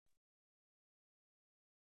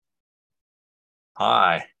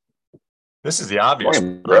Hi. This is the obvious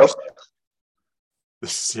Morning, bro. brothers.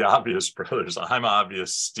 This is the obvious brothers. I'm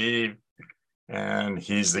obvious Steve, and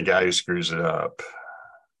he's the guy who screws it up.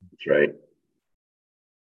 That's right.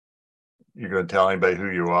 You're going to tell anybody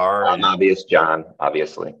who you are? I'm obvious John,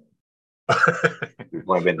 obviously. We've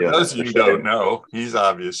only been For doing those this of for you who don't 7 know, he's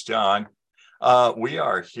obvious John. We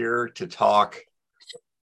are here to talk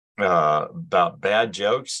about bad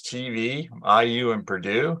jokes, TV, IU, and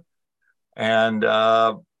Purdue. And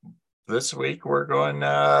this week we're going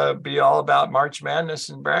to be all about March Madness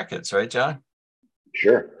and brackets, right, John?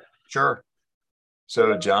 Sure. Sure.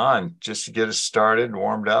 So, John, just to get us started,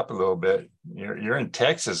 warmed up a little bit. You're in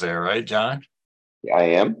Texas there, right, John? Yeah, I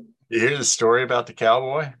am. You hear the story about the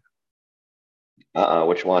cowboy?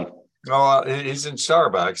 Which one? Oh, he's in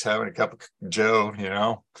Starbucks having a cup of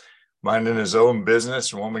Joe, minding his own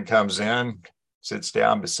business. A woman comes in, sits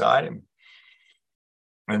down beside him,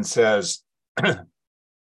 and says,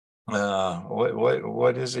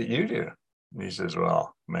 what is it you do? And he says,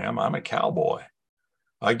 well, ma'am, I'm a cowboy.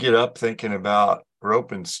 I get up thinking about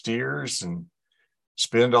roping steers and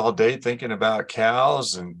spend all day thinking about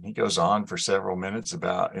cows. And he goes on for several minutes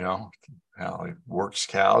about, how he works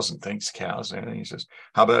cows and thinks cows. And he says,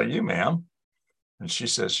 how about you, ma'am? And she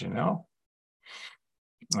says, I'm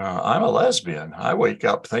a lesbian. I wake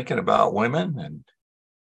up thinking about women and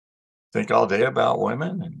think all day about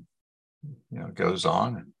women, and, goes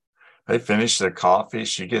on. And they finish their coffee.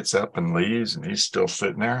 She gets up and leaves, and he's still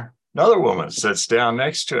sitting there. Another woman sits down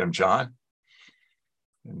next to him, John,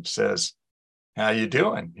 and says, how you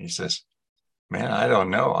doing? He says, man, I don't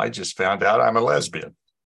know. I just found out I'm a lesbian.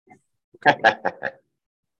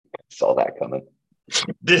 Saw that coming.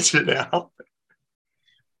 Did you now?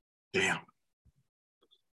 Damn.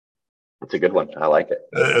 It's a good one. I like it.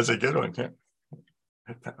 That's a good one.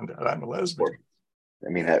 I found out I'm a lesbian. I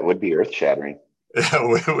mean, that would be earth-shattering.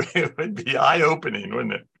 It would be eye-opening,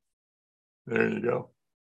 wouldn't it? There you go.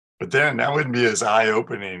 But then that wouldn't be as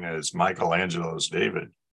eye-opening as Michelangelo's David.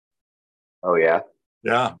 Oh, yeah?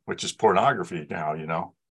 Yeah, which is pornography now,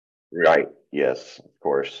 Right. Yes, of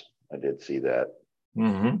course. I did see that.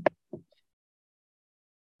 Mm-hmm.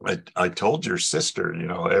 I told your sister,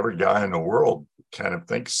 every guy in the world kind of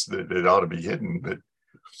thinks that it ought to be hidden, but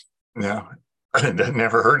I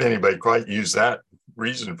never heard anybody quite use that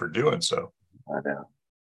reason for doing so. I know.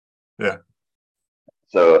 Yeah.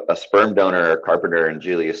 So a sperm donor, a carpenter, and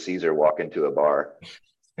Julius Caesar walk into a bar.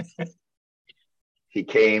 He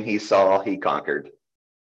came, he saw, he conquered.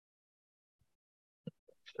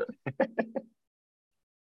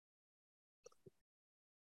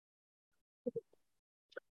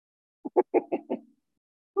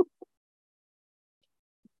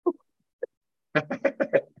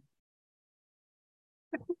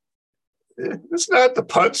 It's not the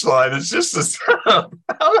punchline. It's just the stuff. How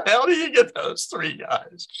the hell do you get those three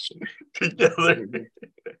guys together?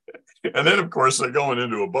 And then, of course, they're going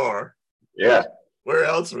into a bar. Yeah. Where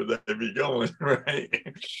else would they be going, right?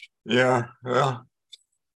 Yeah. Well,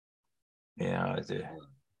 yeah.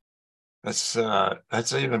 That's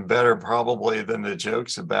even better probably than the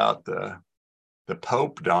jokes about the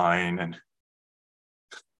Pope dying and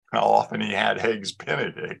how often he had eggs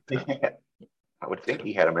Benedict. I would think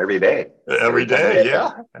he had them every day. Every day,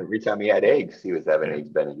 yeah. Every time he had eggs, he was having eggs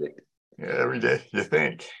Benedict. Yeah, every day, you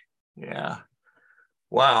think. Yeah.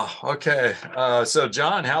 Wow. Okay. So,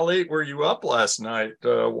 John, how late were you up last night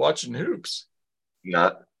watching hoops?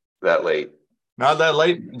 Not that late. Not that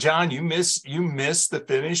late, John. You missed the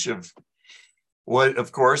finish of what,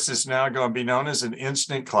 of course, is now going to be known as an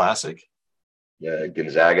instant classic. Yeah,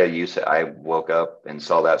 Gonzaga. I woke up and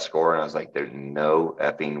saw that score, and I was like, "There's no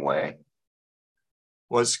effing way."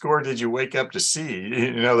 What score did you wake up to see?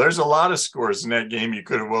 There's a lot of scores in that game you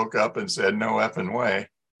could have woke up and said, no effing way.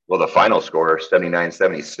 Well, the final score,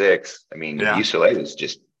 79-76. I mean, yeah. UCLA was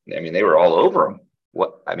they were all over them.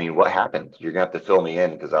 What happened? You're going to have to fill me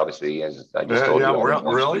in because obviously, as I just told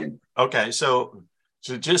you. Really? Okay. So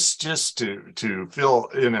just to fill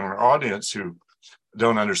in our audience who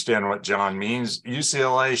don't understand what John means,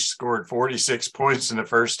 UCLA scored 46 points in the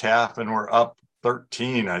first half and were up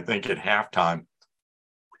 13, I think, at halftime.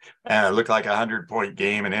 And it looked like a 100-point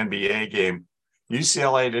game, an NBA game.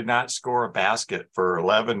 UCLA did not score a basket for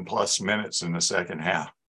 11 plus minutes in the second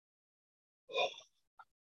half.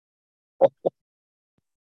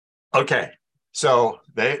 Okay, so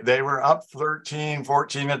they were up 13,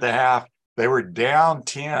 14 at the half. They were down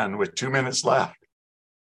 10 with 2 minutes left.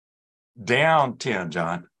 Down 10,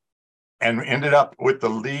 John, and ended up with the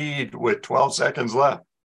lead with 12 seconds left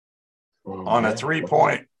on a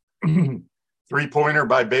three-pointer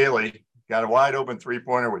by Bailey, got a wide open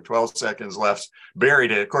 3-pointer with 12 seconds left,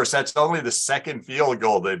 buried it. Of course, that's only the second field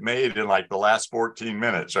goal they've made in like the last 14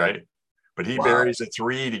 minutes, right? But he buries a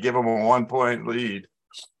 3 to give them a 1-point lead.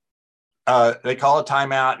 They call a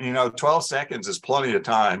timeout. 12 seconds is plenty of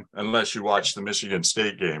time unless you watch the Michigan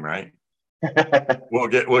State game, right? We'll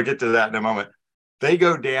get to that in a moment. They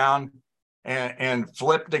go down and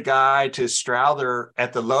flip the guy to Strother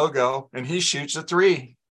at the logo, and he shoots a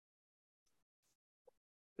 3.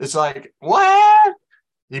 It's like, what?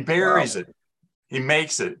 He buries it. He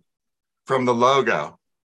makes it from the logo,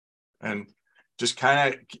 and just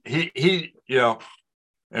kind of he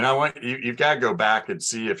and I want you've got to go back and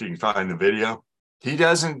see if you can find the video. He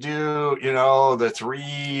doesn't do, the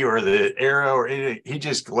 3 or the arrow or anything. He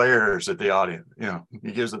just glares at the audience.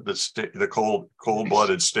 He gives it the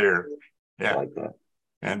cold-blooded stare. Yeah. I like that.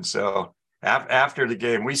 And so after the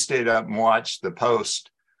game, we stayed up and watched the post,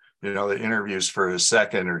 the interviews for a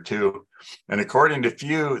second or two. And according to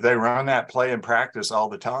Few, they run that play in practice all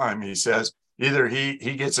the time. He says either he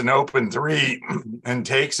gets an open 3 and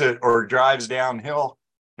takes it or drives downhill.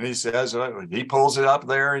 And he says he pulls it up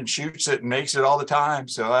there and shoots it and makes it all the time.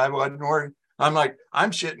 So I wasn't worried. I'm like, I'm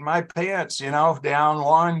shitting my pants, down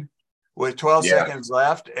 1 with 12 seconds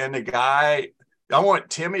left. And the guy, I want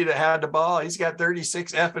Timmy to have the ball. He's got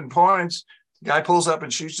 36 effing points. The guy pulls up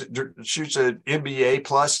and shoots an NBA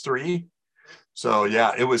 +3. So,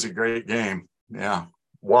 yeah, it was a great game. Yeah,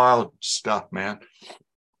 wild stuff, man.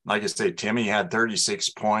 Like I say, Timmy had 36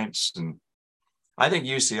 points. And I think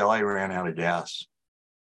UCLA ran out of gas.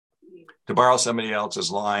 To borrow somebody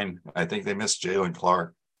else's line, I think they missed Jalen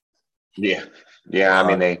Clark. Yeah. I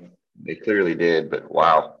mean, they clearly did, but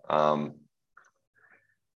wow. I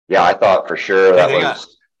thought for sure they got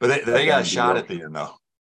a shot at the end though.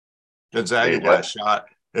 Gonzaga got a shot.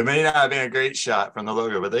 It may not have been a great shot from the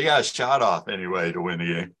logo, but they got a shot off anyway to win the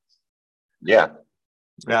game. Yeah.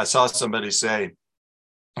 I saw somebody say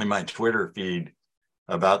in my Twitter feed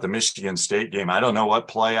about the Michigan State game. I don't know what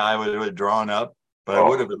play I would have drawn up, but I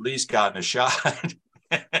would have at least gotten a shot.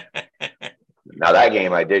 Now that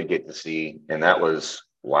game I did get to see, and that was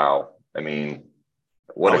wow. I mean,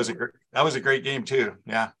 that was a great game too.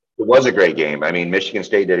 Yeah, it was a great game. I mean, Michigan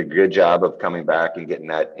State did a good job of coming back and getting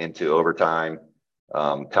that into overtime,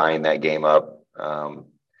 tying that game up.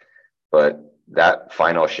 But that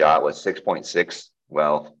final shot was 6.6.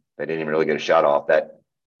 Well, they didn't even really get a shot off. That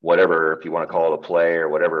whatever, if you want to call it a play or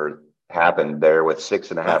whatever happened there with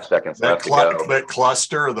 6.5 seconds left to go. That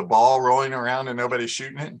cluster of the ball rolling around and nobody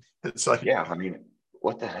shooting it. It's like, I mean,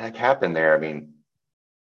 what the heck happened there? I mean,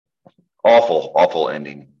 awful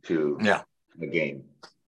ending to the game.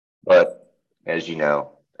 But as you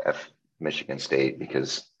know, Michigan State,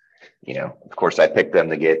 because, of course I picked them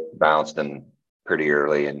to get bounced and pretty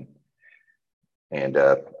early and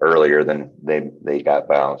earlier than they got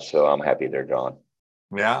bounced. So I'm happy they're gone.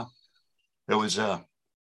 Yeah. It was,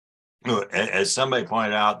 as somebody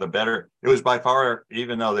pointed out, it was by far,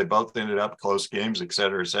 even though they both ended up close games, et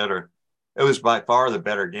cetera, it was by far the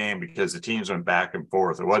better game because the teams went back and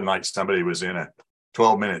forth. It wasn't like somebody was in a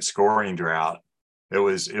 12-minute scoring drought. It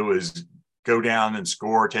was go down and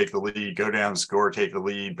score, take the lead, go down and score, take the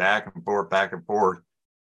lead, back and forth,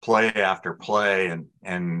 play after play.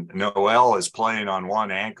 And Noel is playing on one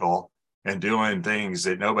ankle and doing things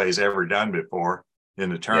that nobody's ever done before in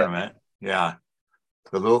the tournament. Yeah.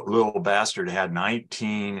 The little bastard had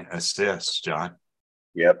 19 assists, John.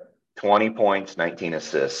 Yep. 20 points, 19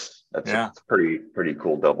 assists. That's pretty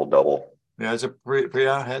cool double. Yeah, it's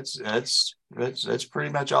that's pretty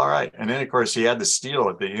much all right. And then of course he had the steal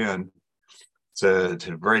at the end to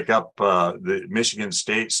break up the Michigan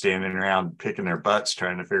State standing around picking their butts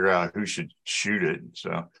trying to figure out who should shoot it.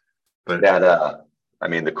 So, but that I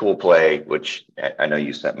mean, the cool play, which I know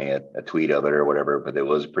you sent me a tweet of it or whatever, but it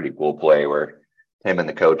was a pretty cool play where him and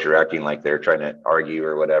the coach are acting like they're trying to argue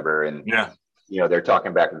or whatever. And, they're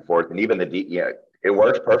talking back and forth. And even it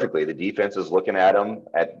works perfectly. The defense is looking at them,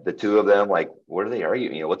 at the two of them, like, what are they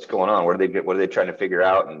arguing? What's going on? What are they trying to figure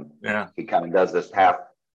out? And he kind of does this half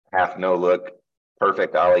no look,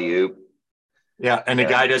 perfect alley-oop. Yeah. And the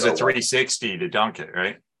guy does a 360 to dunk it,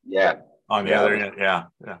 right? Yeah. On the other end. Yeah.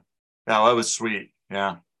 That was sweet.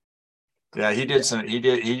 Yeah. Yeah. He did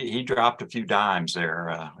he dropped a few dimes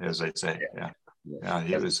there, as they say. Yeah.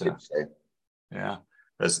 He was,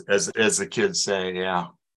 as the kids say. Yeah.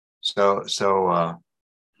 So,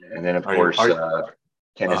 and then of course,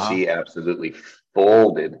 Tennessee absolutely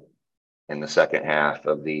folded in the second half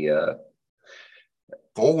of the,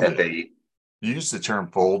 folded. You used the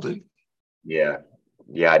term folded. Yeah.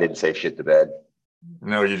 I didn't say shit to bed.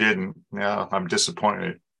 No, you didn't. No, I'm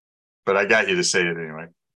disappointed, but I got you to say it anyway.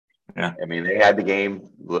 Yeah. I mean, they had the game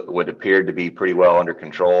what appeared to be pretty well under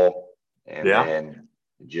control, and Yeah. then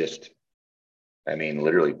just, I mean,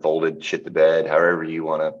 literally folded shit to bed, however you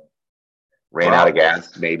want to, ran out of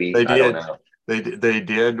gas, maybe. They I don't did. know. They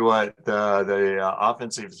did what the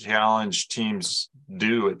offensive challenge teams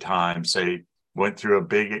do at times. They went through a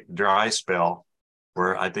big dry spell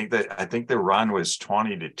where I think the run was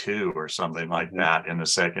 20-2 or something like that in the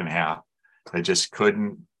second half. They just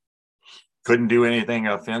couldn't do anything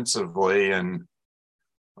offensively, and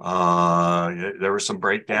there were some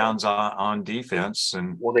breakdowns on defense.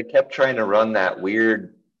 And well, they kept trying to run that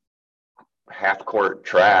weird half court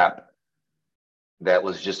trap that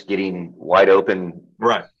was just getting wide open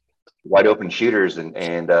shooters,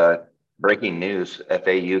 and breaking news,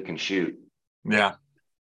 FAU can shoot. Yeah.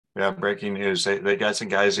 Breaking news. They got some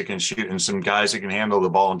guys that can shoot and some guys that can handle the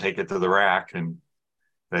ball and take it to the rack. And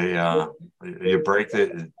they you break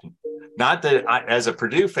the, not that as a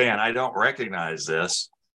Purdue fan, I don't recognize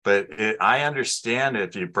this, but I understand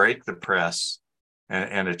if you break the press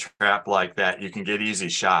and a trap like that, you can get easy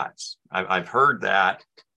shots. I've heard that,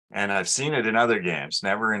 and I've seen it in other games,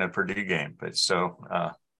 never in a Purdue game. But so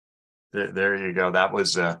there you go. That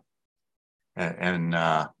was the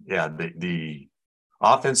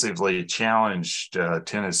offensively challenged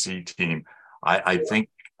Tennessee team. I think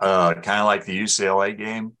kind of like the UCLA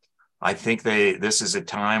game. I think this is a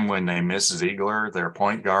time when they miss Ziegler, their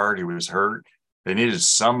point guard, who was hurt. They needed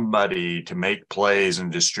somebody to make plays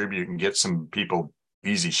and distribute and get some people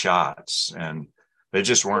easy shots. And they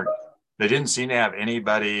just weren't, they didn't seem to have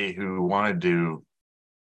anybody who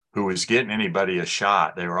was getting anybody a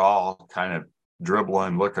shot. They were all kind of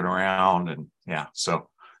dribbling, looking around, and so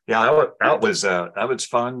that was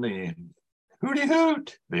fun. The hooty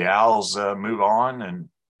hoot, the Owls move on, and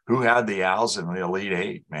who had the Owls in the Elite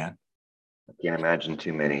Eight, man? I can't imagine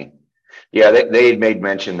too many. Yeah, they made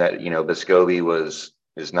mention that Vescovi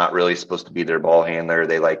is not really supposed to be their ball handler.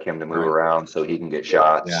 They like him to move around so he can get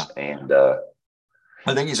shots. Yeah. And I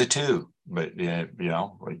think he's a 2, but we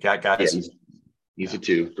got guys. Yeah, he's a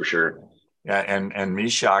 2 for sure. Yeah, and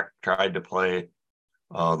Mishak tried to play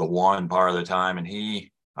the 1 part of the time, and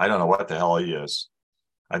I don't know what the hell he is.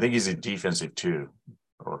 I think he's a defensive 2,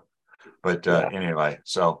 anyway.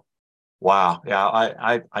 So, wow, yeah,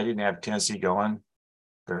 I didn't have Tennessee going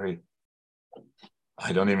very.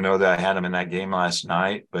 I don't even know that I had them in that game last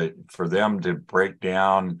night, but for them to break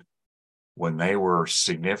down when they were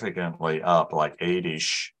significantly up, like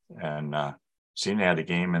 8-ish, and seemed to have the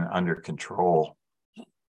game under control,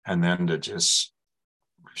 and then to just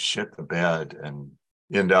shit the bed and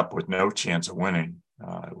end up with no chance of winning,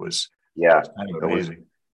 it was kind of amazing.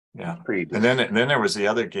 And then there was the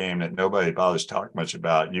other game that nobody bothers to talk much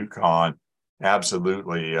about. UConn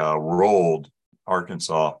absolutely rolled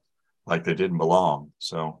Arkansas like they didn't belong.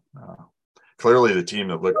 So clearly the team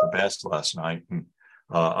that looked the best last night. And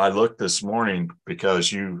I looked this morning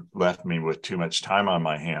because you left me with too much time on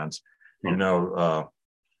my hands.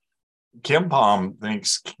 Kim Palm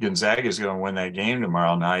thinks Gonzaga is going to win that game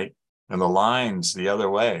tomorrow night, and the line's the other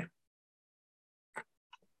way.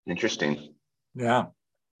 Interesting. Yeah.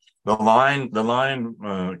 The line,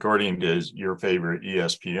 according to your favorite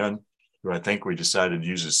ESPN, who I think we decided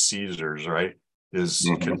uses Caesars, right, is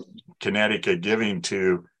Connecticut giving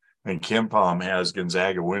 2, and Kim Palm has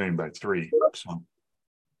Gonzaga winning by 3. So,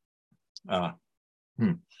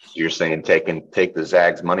 You're saying take the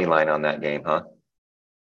Zags money line on that game, huh?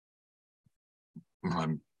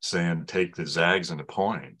 I'm saying take the Zags and the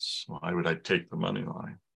points. Why would I take the money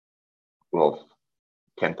line? Well,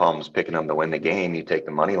 Ken Palm's picking them to win the game. You take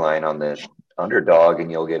the money line on the underdog,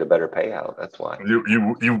 and you'll get a better payout. That's why. Yeah.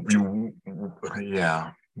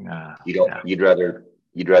 You don't. Yeah.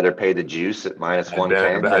 You'd rather pay the juice at minus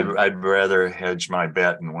 110. I'd rather hedge my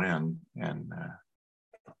bet and win. And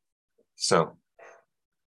so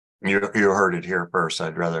you heard it here first.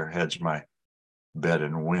 I'd rather hedge my bet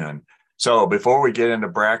and win. So before we get into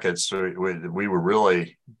brackets, we were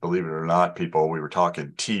really, believe it or not, people, we were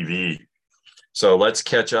talking TV. So let's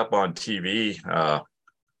catch up on TV.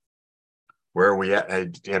 Where are we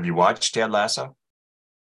at? Have you watched Ted Lasso?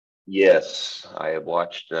 Yes, I have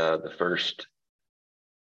watched the first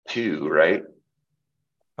 2, right?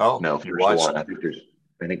 Oh, no, first 1. I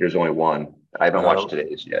think there's only 1. I haven't watched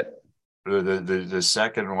today's yet. The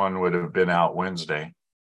second one would have been out Wednesday.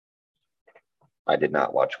 I did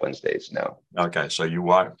not watch Wednesdays. No. Okay, so you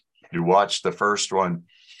watched the first one.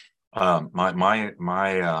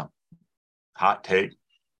 My hot take.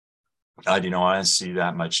 I didn't see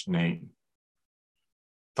that much Nate.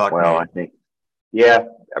 Nate. I think,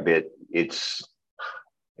 I bet it's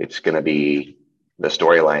going to be the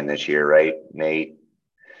storyline this year, right? Nate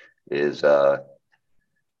is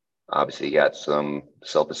obviously got some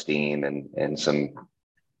self-esteem and some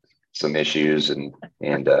issues, and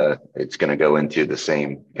it's going to go into the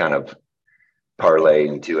same kind of parlay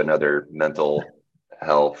into another mental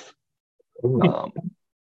health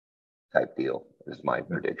type deal is my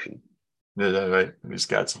prediction. Yeah, right. He's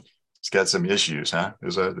got some issues, huh?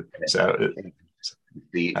 The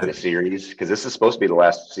series, because this is supposed to be the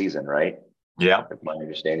last season, right? Yeah. That's my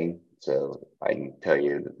understanding. So I can tell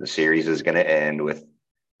you that the series is going to end with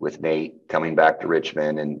Nate coming back to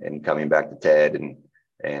Richmond and coming back to Ted, and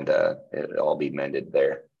it'll all be mended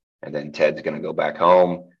there. And then Ted's going to go back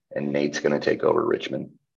home, and Nate's going to take over Richmond.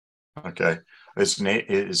 Okay. Is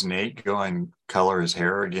Nate going color his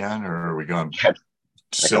hair again, or are we going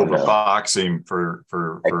silver foxing for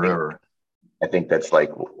forever? I think that's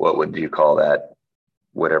like, what would you call that?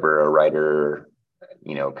 Whatever a writer,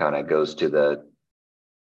 kind of goes to the,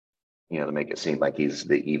 to make it seem like he's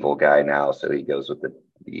the evil guy now. So he goes with the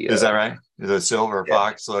is that right? The silver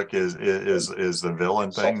fox look is the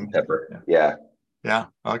villain thing. Salt and pepper. Yeah. Yeah.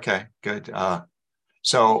 Okay. Good.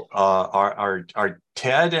 So are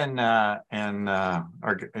Ted and are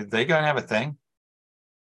they going to have a thing?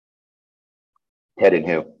 Ted and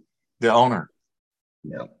who? The owner.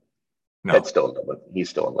 No. Ted's he's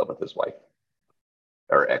still in love with his wife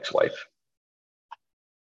or ex-wife.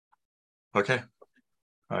 Okay.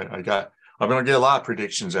 I'm going to get a lot of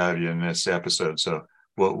predictions out of you in this episode, so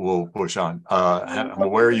we'll push on.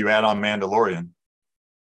 Where are you at on Mandalorian?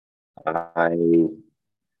 I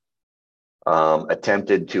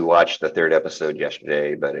attempted to watch the third episode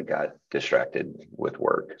yesterday, but it got distracted with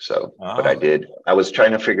work. So, but I did. I was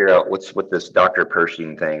trying to figure out what's with this Dr.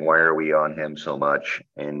 Pershing thing. Why are we on him so much?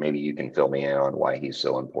 And maybe you can fill me in on why he's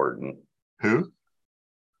so important. Who?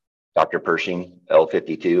 Dr. Pershing,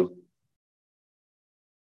 L-52.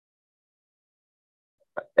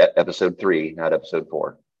 Episode 3, not episode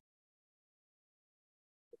 4.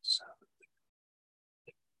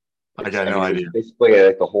 I got no idea. Basically,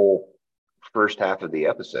 like the whole first half of the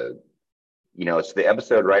episode. It's the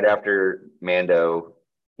episode right after Mando,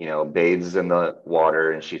 bathes in the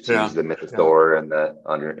water and she sees the mythosaur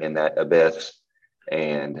in that abyss,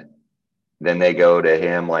 and then they go to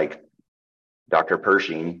him like Dr.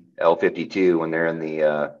 Pershing, L-52, when they're in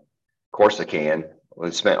the Corsican.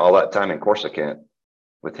 We spent all that time in Corsican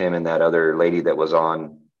with him and that other lady that was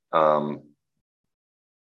on the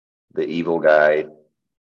evil guy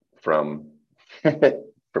from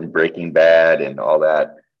from Breaking Bad and all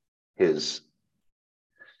that. It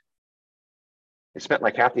spent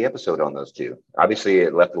like half the episode on those two. Obviously,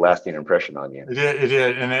 it left a lasting impression on you. It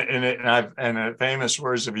did, and the famous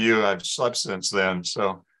words of you, I've slept since then,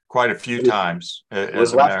 so quite a few times. It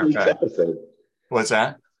was last week's episode. What's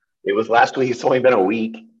that? It was last week. It's only been a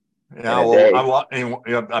week. Yeah, well,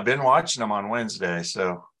 I've been watching them on Wednesday,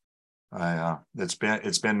 so it's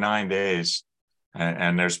been 9 days,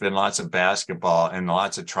 and there's been lots of basketball and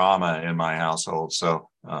lots of trauma in my household. So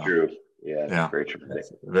true, yeah, very true.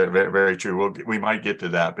 Very, very true. We might get to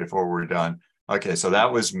that before we're done. Okay, so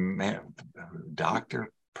that was Dr.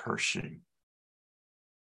 Pershing.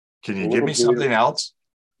 Can you give me something else?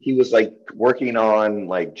 He was like working on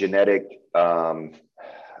like genetic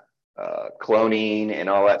cloning and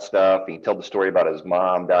all that stuff. He told the story about his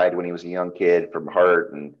mom died when he was a young kid from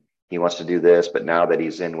heart, and he wants to do this, but now that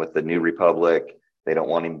he's in with the New Republic, they don't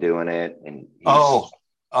want him doing it. And I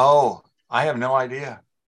have no idea.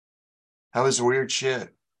 That was weird shit.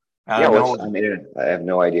 I have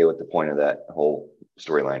no idea what the point of that whole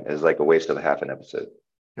storyline is. Like a waste of half an episode.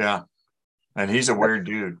 Yeah, and he's a weird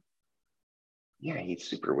dude. Yeah, he's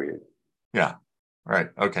super weird. Yeah, right.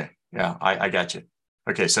 Okay. Yeah, I got you.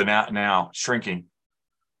 Okay, so now shrinking.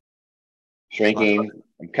 I'm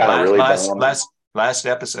kind of really bummed. Last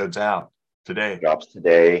episode's out today. Drops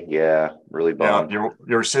today. Yeah, really bummed. Yeah,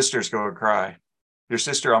 your sister's going to cry. Your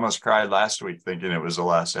sister almost cried last week thinking it was the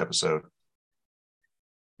last episode.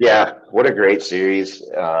 Yeah, what a great series.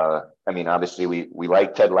 Obviously we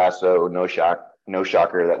like Ted Lasso. No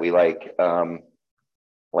shocker that we like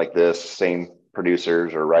this. Same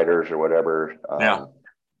producers or writers or whatever.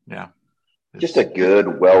 Yeah. Just a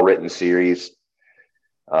good, well-written series.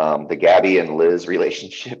 The Gabby and Liz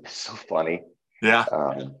relationship is so funny. Yeah.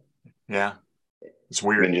 It's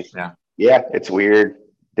weird. It's weird.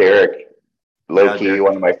 Derek, low-key,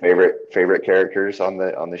 one of my favorite characters on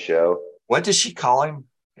the show. What does she call him?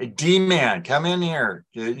 Hey, D-man, come in here.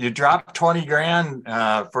 You dropped 20 grand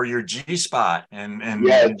for your G-spot. And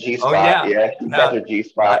G-spot. That's her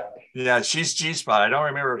G-spot. Yeah, she's G-spot. I don't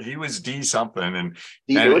remember. He was D something.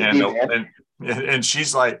 And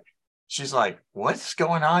she's like, she's like, what's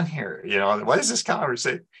going on here? What is this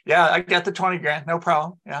conversation? Yeah, I got the 20 grand, no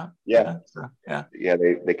problem. Yeah. Yeah.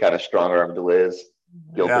 They kind of strong armed Liz,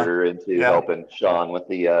 guilted her into helping Sean with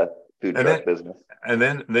the food truck business. And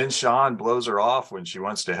then Sean blows her off when she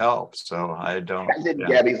wants to help. So I don't. And then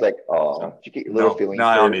Gabby's like, "Oh, did you get your little feelings?" No,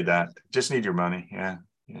 I don't need that. Just need your money. Yeah.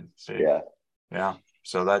 Yeah.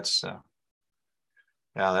 So that's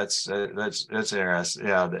that's interesting.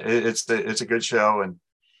 Yeah, it's a good show, and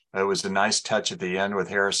it was a nice touch at the end with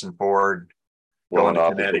Harrison Ford going to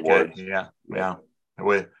Connecticut. Yeah.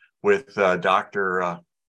 With Dr.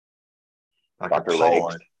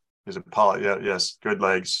 Legs. Is it Paul? Yeah, yes, good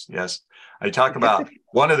legs. Yes. I talk about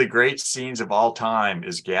one of the great scenes of all time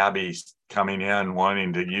is Gabby coming in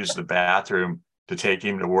wanting to use the bathroom to take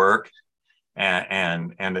him to work.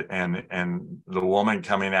 And the woman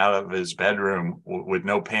coming out of his bedroom with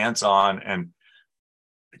no pants on, and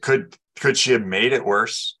could she have made it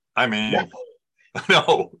worse? I mean,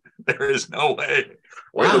 no, there is no way.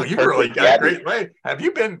 Wow, you really got great leg. Have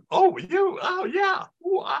you been? Oh yeah.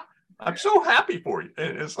 Ooh, I'm so happy for you.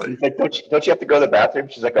 It's like, don't you have to go to the bathroom?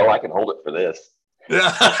 She's like, oh, I can hold it for this.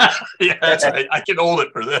 Yeah, that's right. I can hold it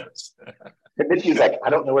for this. And then she's like, I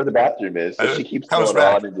don't know where the bathroom is. So she keeps going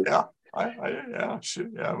on. And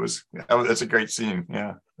that's a great scene.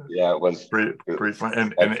 Yeah, it was pretty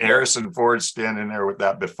fun. And Harrison Ford standing there with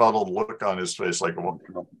that befuddled look on his face, like, well,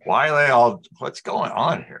 why are they all? What's going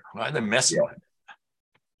on here? Why are they messing with me?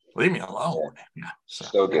 Leave me alone. Yeah,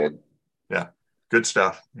 so good. Yeah, good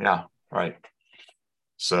stuff. Yeah, right.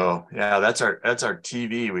 So that's our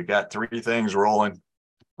TV. We got 3 things rolling.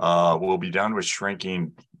 We'll be done with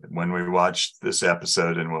shrinking when we watch this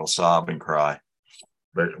episode, and we'll sob and cry.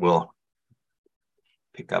 But we'll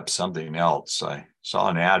pick up something else. I saw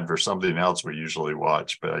an ad for something else we usually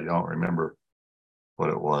watch, but I don't remember what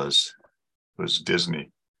it was. It was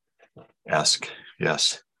Disney-esque.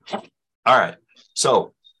 Yes. All right.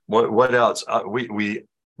 So what else? We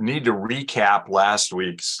need to recap last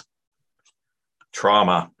week's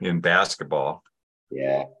trauma in basketball.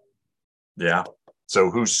 Yeah. So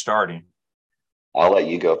who's starting? I'll let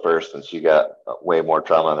you go first, since you got way more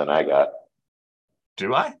trauma than I got.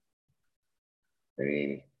 Do I? I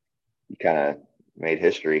mean, you kind of made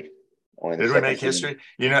history. Did we make history?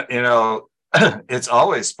 You know, it's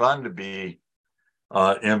always fun to be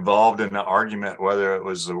involved in the argument whether it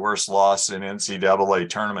was the worst loss in NCAA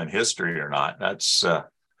tournament history or not. That's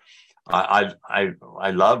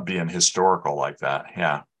I love being historical like that.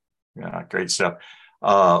 Yeah, great stuff.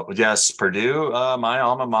 Yes, Purdue, my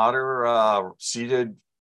alma mater, seeded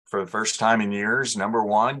for the first time in years, number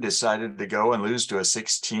 1, decided to go and lose to a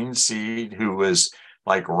 16 seed who was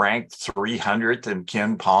like ranked 300th in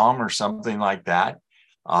Ken Palm or something like that,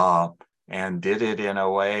 and did it in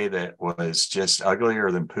a way that was just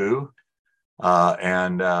uglier than poo.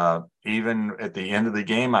 And even at the end of the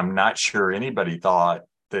game, I'm not sure anybody thought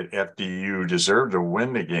that FDU deserved to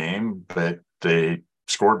win the game, but they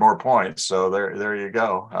scored more points. So there you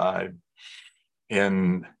go. I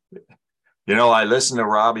listen to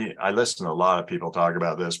Robbie. I listen to a lot of people talk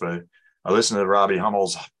about this, but I listened to Robbie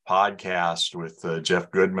Hummel's podcast with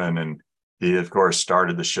Jeff Goodman, and he, of course,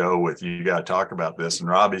 started the show with, you got to talk about this. And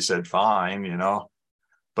Robbie said, fine,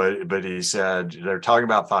 but he said, they're talking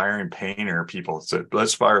about firing Painter. People said,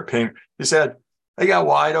 let's fire Painter. He said, they got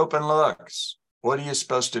wide open looks. What are you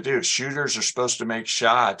supposed to do? Shooters are supposed to make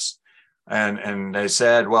shots. And they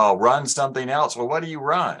said, well, run something else. Well, what do you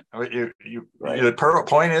run? The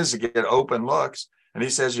point is to get open looks. And he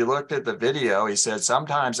says, you looked at the video. He said,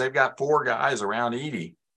 sometimes they've got 4 guys around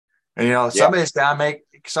Edie. And, somebody's got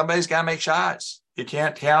to make shots. You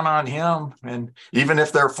can't count on him. And even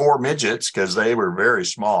if they're 4 midgets, because they were very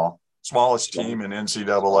smallest team in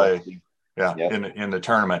NCAA. In the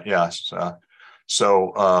tournament. Yes.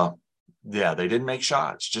 They didn't make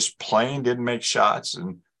shots, just plain didn't make shots.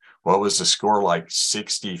 And what was the score, like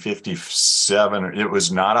 60, 57? It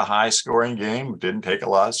was not a high scoring game. It didn't take a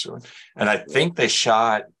lot of scoring. And I think they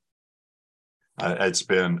shot, I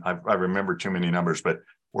remember too many numbers, but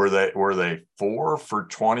were they 4 for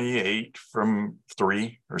 28 from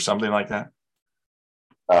 3 or something like that?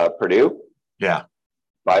 Purdue? Yeah.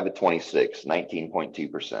 5 of 26,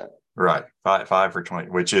 19.2%. Right. 5 for 20,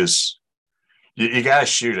 which is, you guys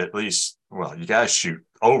shoot at least, you guys shoot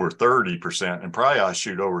over 30% and probably ought to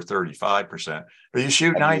shoot over 35%. But you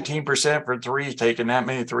shoot 19% for 3, taking that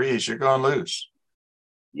many threes, you're going to lose.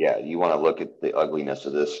 Yeah, you want to look at the ugliness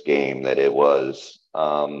of this game, that it was. We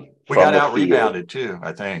got out rebounded too,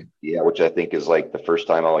 I think. Yeah, which I think is like the first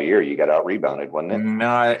time all year you got out rebounded, wasn't it?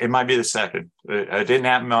 No, it might be the second. It didn't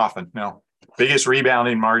happen often. No, biggest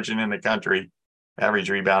rebounding margin in the country. average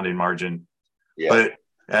rebounding margin. Yeah. But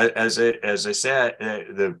as I said,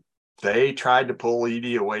 they tried to pull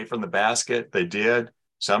Edey away from the basket. They did.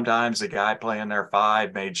 Sometimes the guy playing their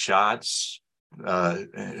 5 made shots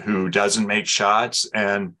who doesn't make shots.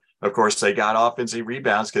 And of course, they got offensive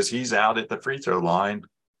rebounds because he's out at the free throw line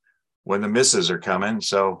when the misses are coming.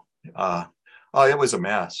 So, it was a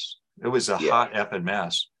mess. It was a hot effing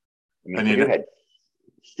mess. I mean, Purdue had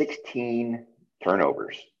 16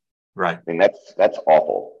 turnovers. Right. I mean, that's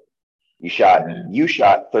awful. You shot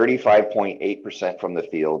 35.8% from the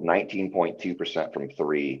field, 19.2% from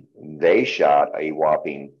 3. They shot a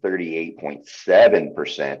whopping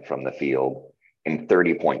 38.7% from the field and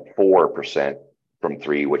 30.4% from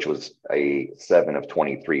 3, which was a 7 of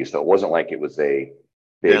 23. So it wasn't like it was a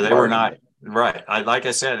big they margin. were not right. Like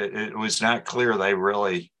I said, it was not clear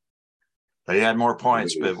they had more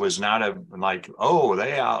points, but it was not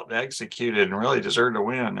they out executed and really deserved to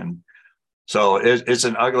win. And so it's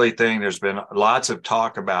an ugly thing. There's been lots of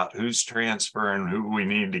talk about who's transferring, who we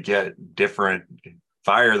need to get different,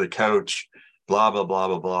 fire the coach, blah, blah, blah,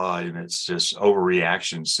 blah, blah. And it's just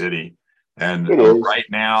overreaction city. And right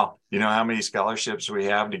now, you know how many scholarships we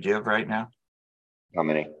have to give right now? How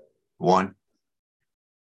many? 1.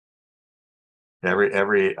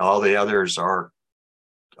 All the others are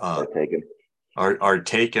taken. Are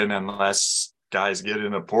taken unless guys get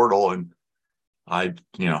in a portal. And I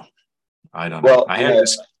don't know. I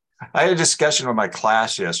had a discussion with my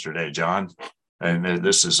class yesterday, John, and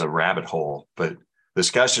this is a rabbit hole, but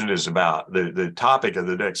discussion is about the topic of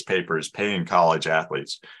the next paper is paying college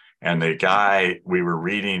athletes. And the guy we were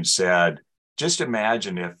reading said, just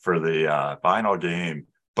imagine if for the final game,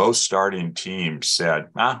 both starting teams said,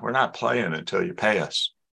 we're not playing until you pay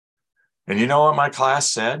us. And you know what my class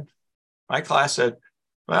said? My class said,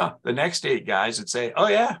 well, the next 8 guys would say, oh,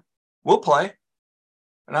 yeah, we'll play.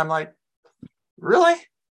 And I'm like, really?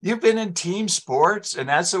 You've been in team sports and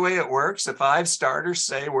that's the way it works? The 5 starters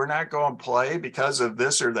say we're not going to play because of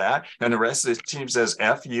this or that. And the rest of the team says,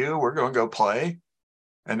 F you, we're going to go play.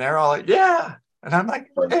 And they're all like, yeah. And I'm like,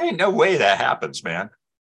 there ain't no way that happens, man.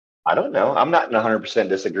 I don't know. I'm not in 100%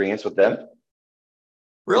 disagreement with them.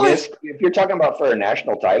 Really? If you're talking about for a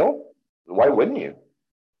national title, why wouldn't you?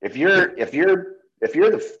 If you're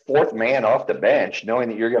the 4th man off the bench, knowing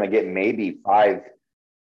that you're going to get maybe 5-10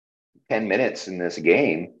 minutes in this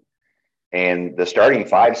game, and the starting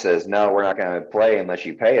 5 says, no, we're not going to play unless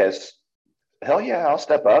you pay us. Hell yeah, I'll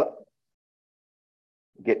step up,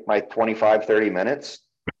 get my 25-30 minutes.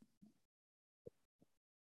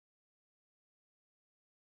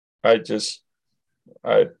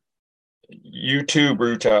 You too,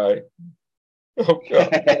 Brutai. Oh,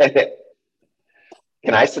 God.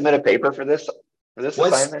 Can I submit a paper for this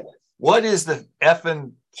assignment? What is the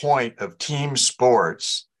effing point of team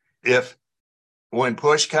sports if when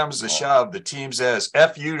push comes to shove, the team says,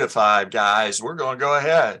 F you to 5 guys, we're going to go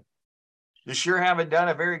ahead? You sure haven't done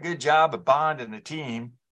a very good job of bonding the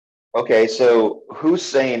team. Okay, so who's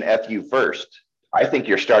saying F you first? I think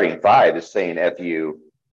your starting 5 is saying F you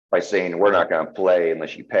by saying we're not going to play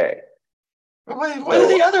unless you pay. What do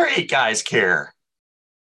the other 8 guys care?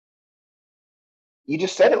 You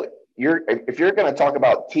just said it. If you're going to talk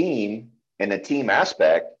about team and the team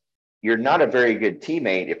aspect, you're not a very good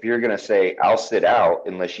teammate if you're going to say, I'll sit out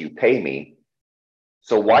unless you pay me.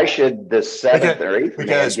 So why should the 7th or 8th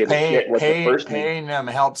man give a shit what the first paying them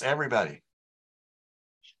helps everybody.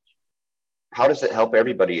 How does it help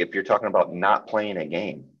everybody if you're talking about not playing a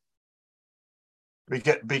game?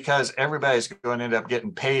 Because everybody's going to end up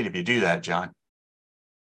getting paid if you do that, John.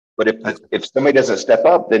 But if somebody doesn't step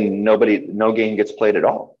up, then no game gets played at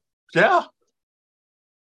all. Yeah.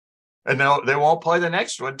 And they won't play the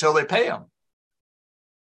next one until they pay them.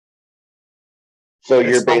 So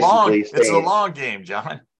you're basically saying it's a long game,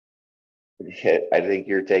 John. I think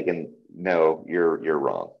you're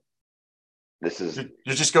wrong. You're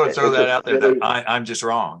just going to throw that out there that I'm just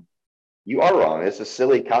wrong. You are wrong. It's a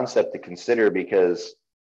silly concept to consider because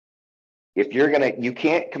if you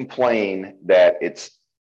can't complain that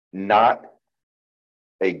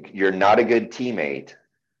you're not a good teammate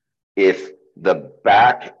if the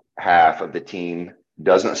back half of the team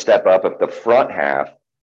doesn't step up, if the front half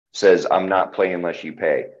says, I'm not playing unless you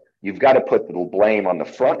pay. You've got to put the blame on the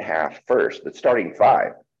front half first, the starting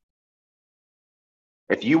 5.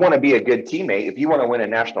 If you want to be a good teammate, if you want to win a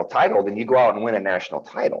national title, then you go out and win a national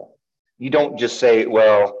title. You don't just say,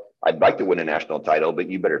 well, I'd like to win a national title, but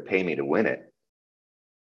you better pay me to win it.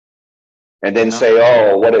 And then say,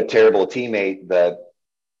 oh, what a terrible teammate the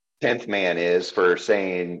 10th man is for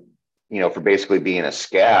saying, for basically being a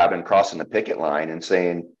scab and crossing the picket line and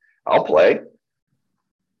saying, I'll play.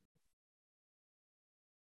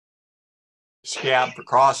 scab for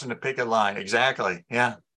crossing the picket line. Exactly.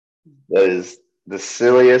 Yeah. That is the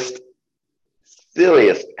silliest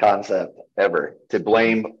concept ever, to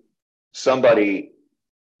blame somebody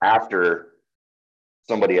after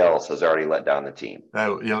somebody else has already let down the team.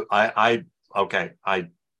 I'm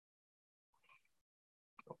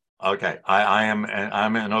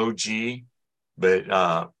an OG,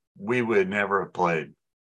 but we would never have played.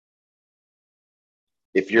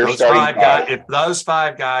 If you're starting if those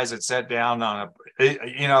 5 guys had sat down on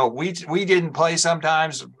we didn't play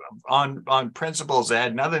sometimes on principles that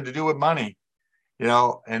had nothing to do with money,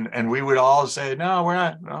 and we would all say, no,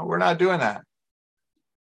 we're not doing that.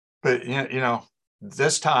 But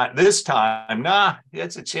this time, nah,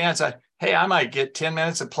 it's a chance. I might get 10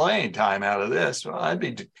 minutes of playing time out of this. Well, that'd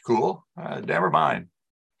be cool. Never mind.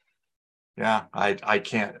 Yeah, I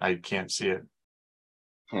can't see it.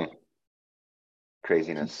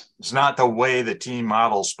 Craziness. It's not the way the team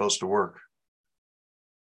model is supposed to work.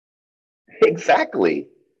 Exactly.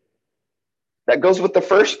 That goes with the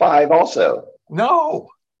first 5 also. No.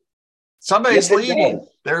 Somebody's leading.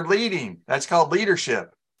 They're leading. That's called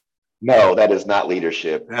leadership. No, that is not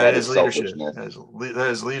leadership. That is leadership. Selfishness. That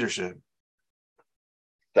is leadership.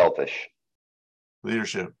 Selfish.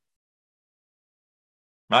 Leadership.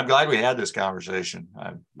 I'm glad we had this conversation.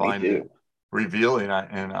 I find it revealing,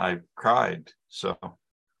 and I cried. So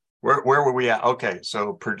where were we at? Okay,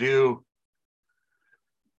 so Purdue.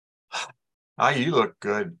 You look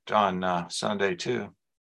good on Sunday too.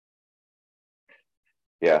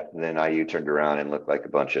 Yeah, and then IU turned around and looked like a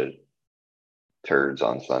bunch of turds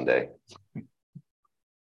on Sunday.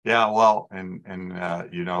 Yeah, well, and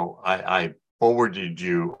I forwarded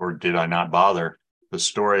you, or did I not bother, the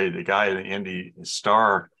story, the guy in the Indy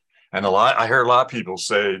Star, and I heard a lot of people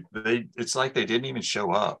say it's like they didn't even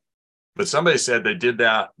show up. But somebody said they did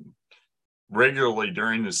that regularly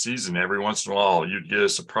during the season. Every once in a while, you'd get a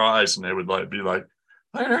surprise, and they would be like,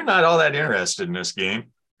 "They're not all that interested in this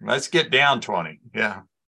game. Let's get down 20." Yeah.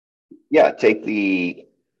 Yeah. Take the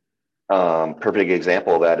perfect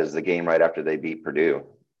example of that is the game right after they beat Purdue.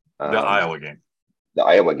 The Iowa game. The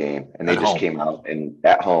Iowa game, and they just came out and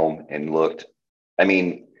at home and looked. I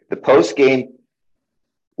mean, the post-game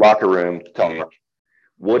locker room talk.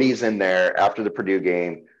 Woody's in there after the Purdue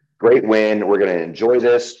game. Great win. We're going to enjoy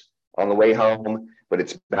this on the way home, but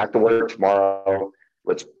it's back to work tomorrow.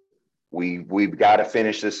 We've got to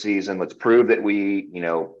finish this season. Let's prove that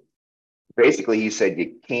basically he said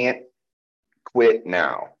you can't quit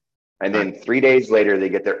now. And then 3 days later, they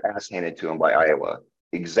get their ass handed to them by Iowa.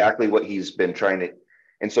 Exactly what he's been trying to.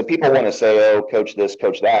 And so people want to say, oh, coach this,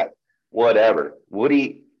 coach that, whatever.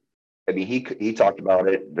 Woody, I mean, he talked about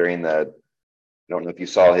it during I don't know if you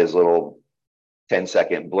saw his little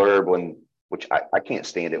 10-second blurb which I can't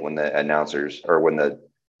stand it when the announcers or when the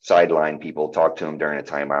sideline people talk to him during a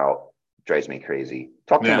timeout. It drives me crazy.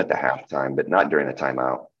 Talk to him at the halftime, but not during a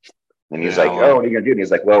timeout. And he's like, oh, what are you going to do? And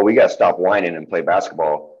he's like, well, we got to stop whining and play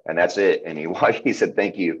basketball. And that's it. And he said,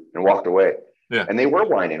 thank you, and walked away. Yeah. And they were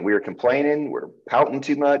whining. We were complaining. We're pouting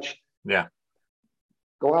too much. Yeah.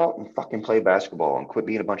 Go out and fucking play basketball and quit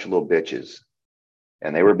being a bunch of little bitches.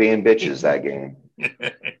 And they were being bitches that game. They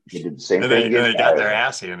did the same thing. They got their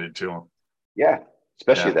ass handed to them. Yeah.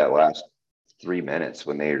 Especially that last 3 minutes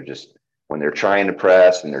when they're trying to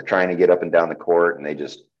press and they're trying to get up and down the court, and they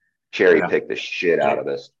just cherry picked the shit out of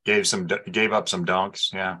us. Gave up some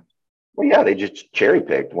dunks. Yeah. Well, yeah, they just cherry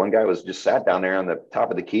picked. One guy was just sat down there on the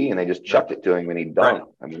top of the key, and they just chucked it to him, and he dunked. Right.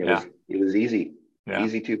 I mean, it was easy,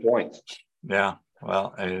 easy 2 points. Yeah.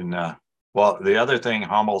 Well, and the other thing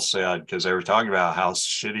Hummel said, because they were talking about how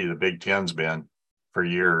shitty the Big Ten's been for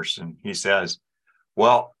years, and he says,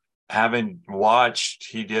 well, having watched,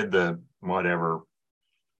 he did the whatever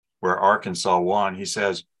where Arkansas won. He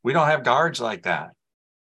says, we don't have guards like that.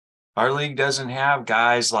 Our league doesn't have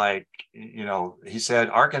guys like, he said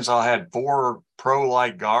Arkansas had 4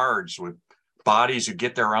 pro-like guards with bodies who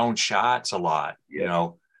get their own shots a lot,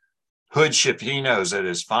 Hood Schifino's at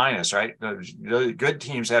his finest, right? The good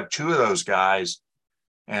teams have 2 of those guys,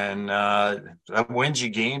 and that wins you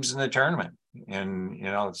games in the tournament. And,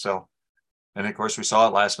 and of course we saw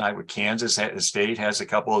it last night with Kansas State has a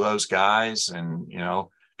couple of those guys, and,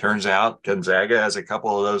 turns out Gonzaga has a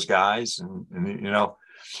couple of those guys, and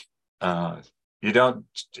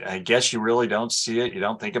I guess you really don't see it. You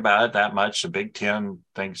don't think about it that much. The Big Ten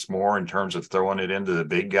thinks more in terms of throwing it into the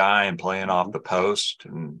big guy and playing off the post,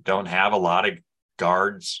 and don't have a lot of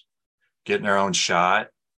guards getting their own shot.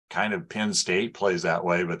 Kind of Penn State plays that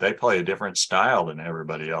way, but they play a different style than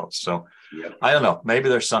everybody else. So I don't know, maybe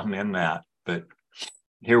there's something in that, but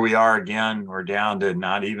here we are again. We're down to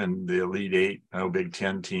not even the Elite 8, no Big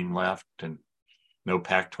Ten team left. And no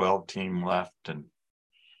Pac-12 team left, and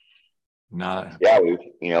not. Yeah,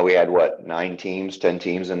 we had what, 10 teams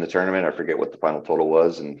in the tournament. I forget what the final total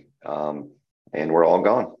was, and we're all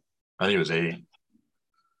gone. I think it was 8.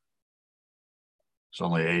 It's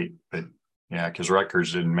only 8, but yeah, because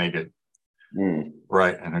Rutgers didn't make it.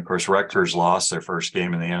 Right, and of course Rutgers lost their first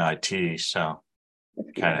game in the NIT, so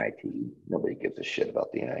NIT. Nobody gives a shit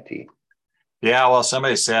about the NIT. Yeah, well,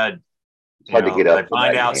 somebody said it's hard to get up. I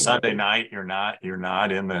find out Sunday night you're not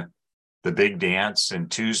in the big dance, and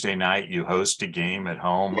Tuesday night you host a game at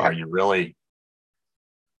home. Yeah. Are you really?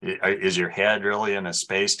 Is your head really in a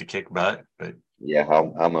space to kick butt? But yeah,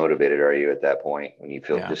 how motivated are you at that point when you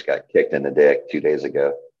feel just got kicked in the dick 2 days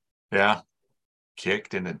ago? Yeah,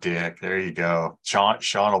 kicked in the dick. There you go. Sean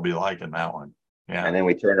will be liking that one. Yeah, and then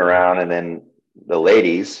we turn around, and then the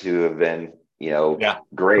ladies who have been,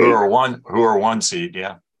 great, who are one seed,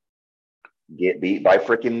 get beat by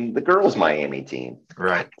freaking the girls Miami team.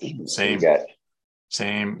 Right. Same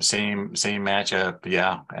matchup.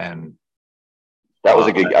 Yeah. And that was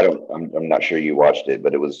a good, I'm not sure you watched it,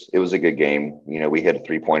 but it was a good game. We hit a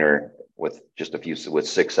 3-pointer with just with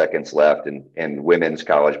 6 seconds left, and women's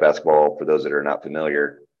college basketball, for those that are not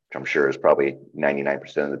familiar, which I'm sure is probably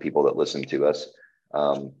 99% of the people that listen to us.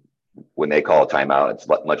 When they call a timeout, it's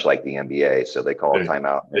much like the NBA. So they call a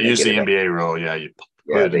timeout. They use the NBA rule. Yeah. You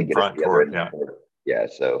put it in front court. Yeah.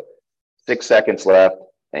 So 6 seconds left,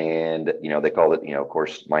 and, they call it, of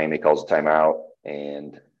course, Miami calls a timeout,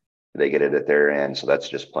 and they get it at their end. So that's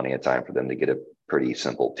just plenty of time for them to get a pretty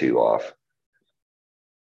simple 2 off.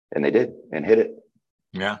 And they did, and hit it.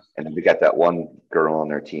 Yeah. And then we got that one girl on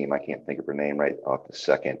their team. I can't think of her name right off the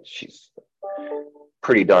second. She's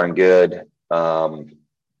pretty darn good.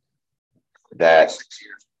 That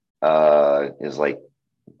is like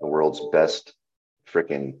the world's best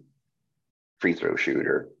freaking free throw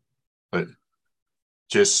shooter. But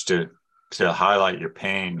just to highlight your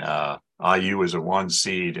pain, IU was a 1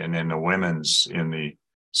 seed, and then the women's in the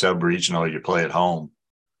sub-regional, you play at home.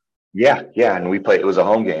 Yeah, and we played. It was a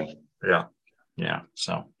home game. Yeah.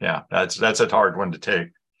 So that's a hard one to take.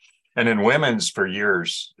 And in women's, for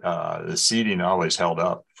years, the seeding always held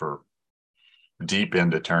up for deep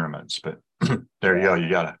into tournaments. But there you go. You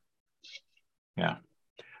gotta,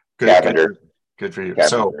 good for you.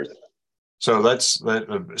 So let's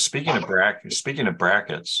speaking of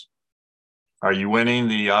brackets, are you winning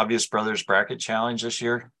the Obvious Brothers Bracket Challenge this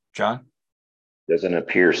year, John? Doesn't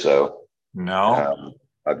appear so. No.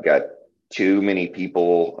 I've got too many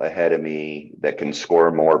people ahead of me that can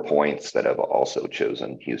score more points that have also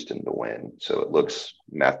chosen Houston to win. So it looks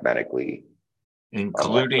mathematically,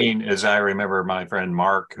 including, as I remember, my friend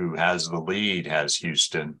Mark, who has the lead, has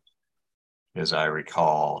Houston, as I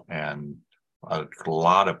recall, and a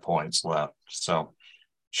lot of points left. So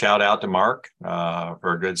shout out to Mark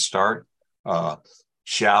for a good start.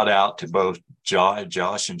 Shout out to both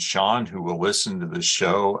Josh and Sean, who will listen to the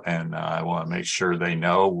show, and I want to make sure they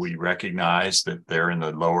know we recognize that they're in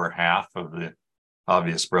the lower half of the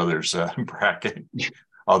Obvious Brothers bracket.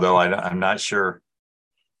 Although I'm not sure,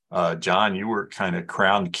 John, you were kind of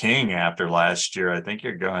crowned king after last year. I think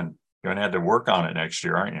you're going to have to work on it next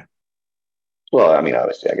year, aren't you? Well, I mean,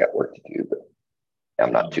 obviously I got work to do, but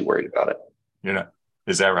I'm not too worried about it.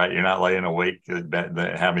 Is that right? You're not laying awake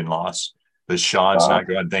having lost? Does Sean's not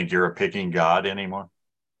going to think you're a picking god anymore?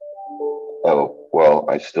 Oh, well,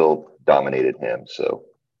 I still dominated him, so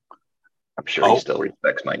I'm sure he still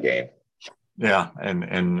respects my game. Yeah,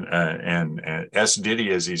 and S.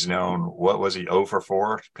 Diddy, as he's known, what was he, 0 for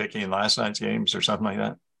 4 picking last night's games or something like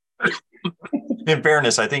that? In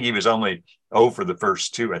fairness, I think he was only 0 for the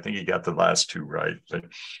first 2. I think he got the last 2 right. But,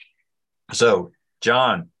 so,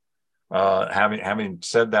 John, having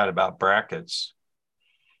said that about brackets,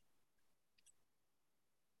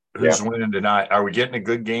 who's winning tonight? Are we getting a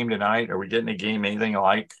good game tonight? Are we getting a game anything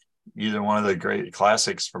like either one of the great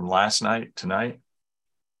classics from last night tonight?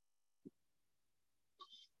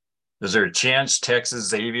 Is there a chance Texas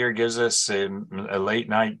Xavier gives us a late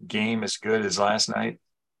night game as good as last night?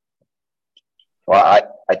 Well,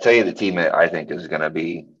 I tell you, the team that I think is going to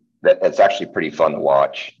be that's actually pretty fun to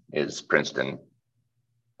watch is Princeton.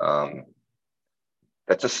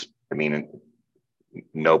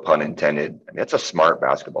 No pun intended. I mean, that's a smart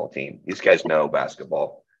basketball team. These guys know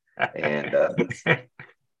basketball, and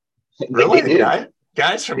really,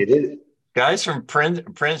 guys from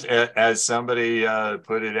Prince, as somebody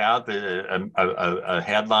put it out, a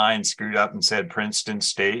headline screwed up and said Princeton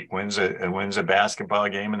State wins a basketball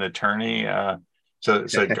game in the tourney. So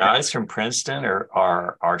guys from Princeton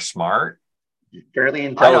are smart. Fairly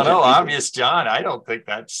intelligent. I don't know, obvious, John. I don't think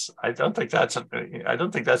that's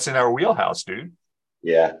in our wheelhouse, dude.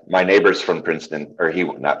 Yeah, my neighbor's from Princeton, or he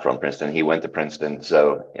not from Princeton. He went to Princeton,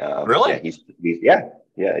 so Really? yeah,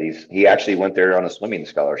 he actually went there on a swimming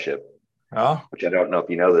scholarship. Oh, Which I don't know if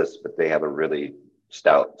you know this, but they have a really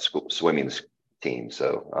stout swimming team.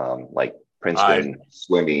 So like I Princeton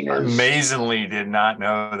swimming is amazingly did not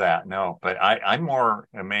know that. No, but I'm more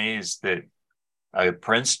amazed that a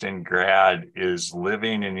Princeton grad is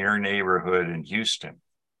living in your neighborhood in Houston.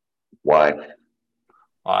 why.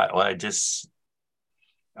 I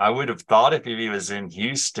would have thought if he was in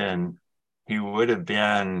Houston, he would have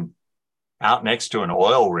been out next to an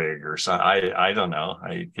oil rig or something. I don't know.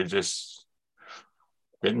 I just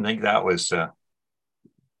didn't think that was.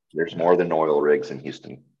 There's more than oil rigs in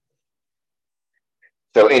Houston.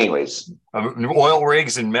 So, anyways, Oil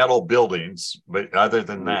rigs and metal buildings, but other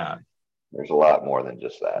than that, there's a lot more than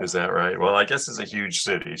just that. is that right? Well, I guess it's a huge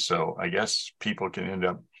city, so I guess people can end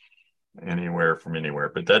up anywhere from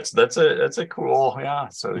anywhere. But that's a cool, yeah.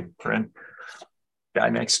 So friend, guy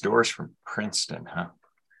next door's from Princeton, huh?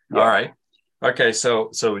 Yeah. All right. Okay,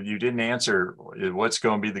 so you didn't answer what's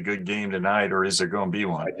going to be the good game tonight, or is there going to be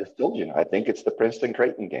one? I just told you. I think it's the Princeton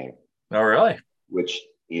Creighton game. Oh, really? Which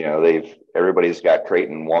everybody's got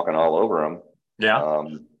Creighton walking all over them. Yeah.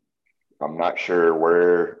 I'm not sure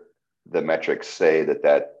where the metrics say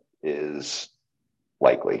that is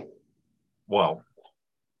likely. Well,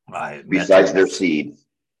 besides their seed.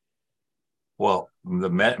 Well, the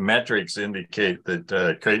metrics indicate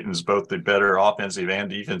that Creighton's both the better offensive and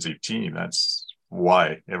defensive team. That's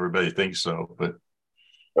why everybody thinks so. But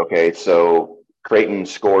okay, so Creighton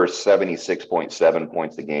scores 76.7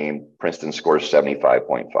 points a game. Princeton scores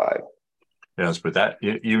 75.5. Yes, but that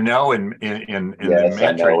in yes, the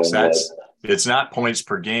metrics, it's not points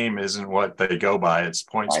per game, isn't what they go by. It's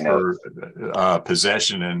points per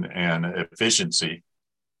possession and efficiency.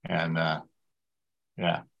 And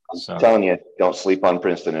yeah. I'm telling you, don't sleep on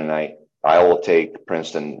Princeton tonight. I will take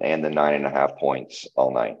Princeton and the 9.5 points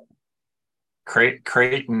all night.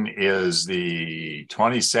 Creighton is the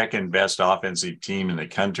 22nd best offensive team in the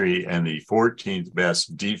country and the 14th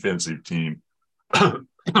best defensive team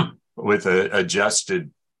with an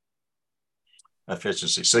adjusted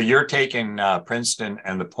efficiency. So you're taking Princeton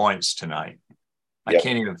and the points tonight. Yep. I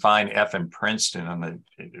can't even find F and Princeton on the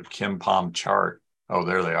Kim Palm chart. Oh,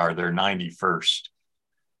 there they are. They're 91st.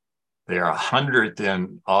 They are 100th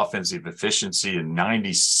in offensive efficiency and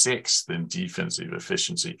 96th in defensive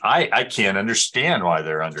efficiency. I can't understand why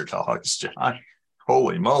they're underdogs, John.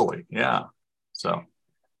 Holy moly. Yeah. So,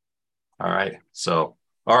 all right. So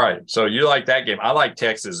you like that game. I like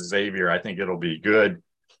Texas Xavier. I think it'll be good.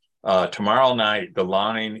 Tomorrow night, the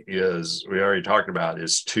line is, we already talked about,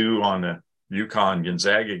 is 2 on the UConn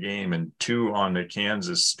Gonzaga game and 2 on the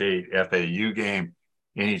Kansas State FAU game.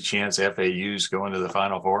 Any chance FAU's going to the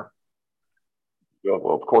Final Four?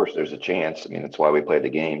 Well, of course, there's a chance. I mean, that's why we play the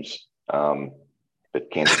games.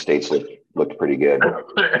 But Kansas State's looked pretty good.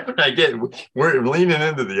 We're leaning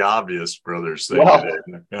into the obvious, brothers. Thing today.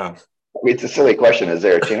 Yeah. I mean, it's a silly question. Is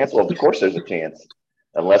there a chance? Well, of course, there's a chance,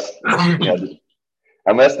 unless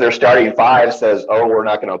unless their starting 5 says, "Oh, we're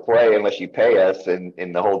not going to play unless you pay us," and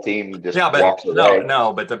the whole team just walks away.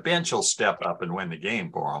 No, but the bench will step up and win the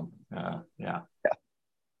game for them. Yeah.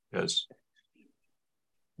 Because.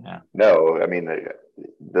 Yeah. No, I mean,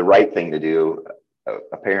 the right thing to do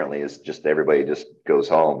apparently is just everybody just goes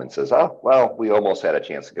home and says, "Oh, well, we almost had a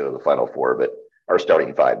chance to go to the Final Four, but our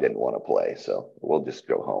starting 5 didn't want to play, so we'll just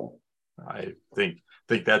go home." I think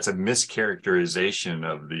that's a mischaracterization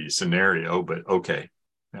of the scenario, but okay.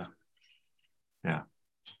 Yeah.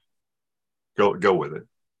 Go with it.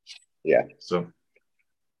 Yeah. So.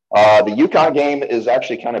 The UConn game is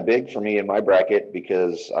actually kind of big for me in my bracket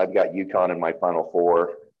because I've got UConn in my Final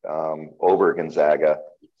Four over Gonzaga.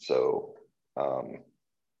 So,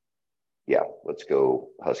 yeah, let's go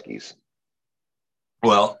Huskies.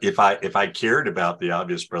 Well, if I cared about the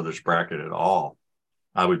Obvious Brothers bracket at all,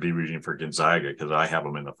 I would be rooting for Gonzaga because I have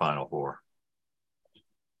them in the Final Four.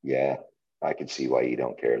 Yeah, I can see why you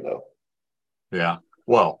don't care, though. Yeah.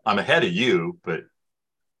 Well, I'm ahead of you, but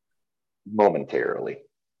momentarily.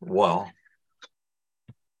 Well,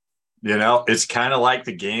 it's kind of like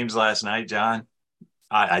the games last night, John.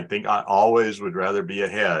 I think I always would rather be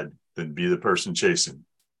ahead than be the person chasing.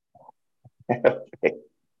 Okay.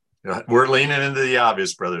 We're leaning into the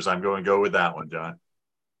Obvious Brothers. I'm going to go with that one, John.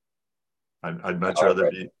 I'd much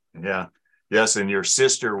rather be. Yeah. Yes. And your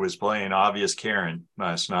sister was playing Obvious Karen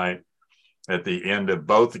last night at the end of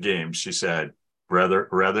both games. She said,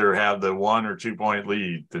 rather have the 1 or 2 point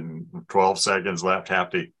lead than 12 seconds left, have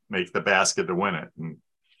to make the basket to win it. And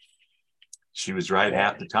she was right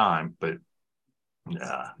half the time, but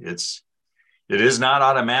it's it is not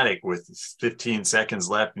automatic with 15 seconds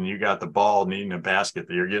left and you got the ball needing a basket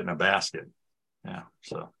that you're getting a basket. Yeah.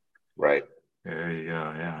 So, right. There you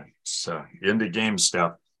go. Yeah. It's into game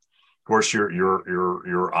stuff. Of course,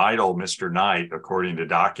 your idol, Mr. Knight, according to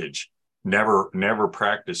Dockage, never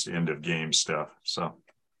practiced end of game stuff. So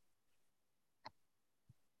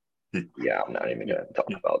yeah, I'm not even going to talk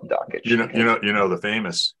about Dockage. You know the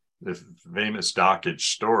famous Dockage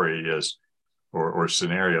story is or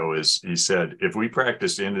scenario is he said, if we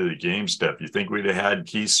practiced into the game stuff, you think we'd have had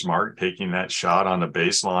Keith Smart taking that shot on the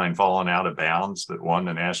baseline, falling out of bounds that won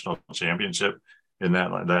the national championship in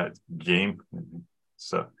that game?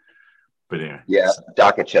 So, but anyway. Yeah,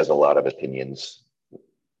 Dockage has a lot of opinions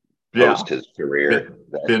post his career.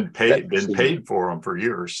 Been paid for him for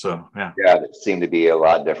years. So yeah. Yeah, that seemed to be a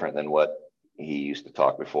lot different than what he used to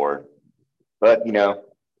talk before. But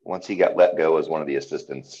once he got let go as one of the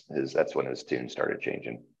assistants, that's when his tune started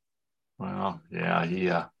changing. Well, yeah,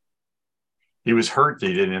 he was hurt that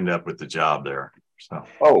he didn't end up with the job there. So.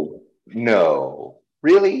 Oh no,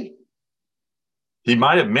 really? He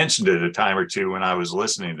might have mentioned it a time or two when I was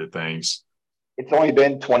listening to things. It's only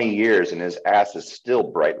been 20 years and his ass is still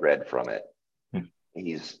bright red from it.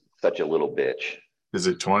 He's such a little bitch. Is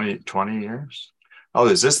it 20 years? Oh,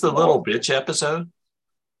 is this the little bitch episode?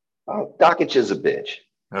 Oh, Dockage is a bitch.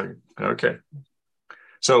 Okay.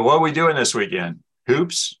 So what are we doing this weekend?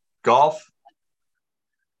 Hoops? Golf?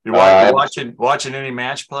 You watching any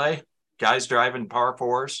match play? Guys driving par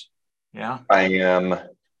fours? Yeah. I am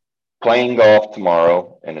playing golf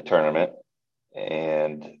tomorrow in a tournament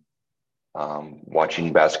and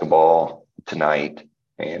watching basketball tonight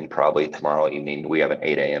and probably tomorrow evening. We have an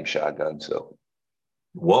 8 a.m. shotgun. So.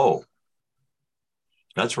 Whoa.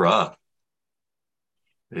 That's rough.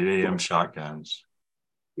 8 a.m. shotguns.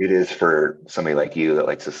 It is for somebody like you that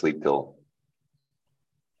likes to sleep till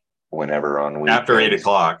whenever on weekends. After 8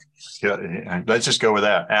 o'clock. Let's just go with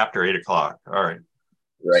that. After 8 o'clock. All right.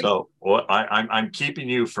 Right. So I'm keeping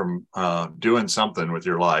you from doing something with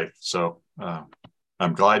your life. So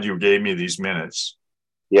I'm glad you gave me these minutes.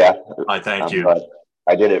 Yeah. I thank you. Glad.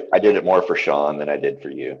 I did it more for Sean than I did for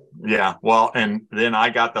you. Yeah. Well, and then I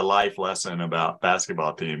got the life lesson about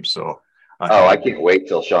basketball teams. So I can't wait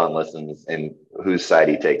till Sean listens and whose side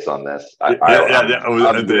he takes on this.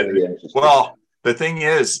 Well, the thing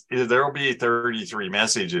is there will be 33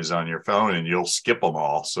 messages on your phone and you'll skip them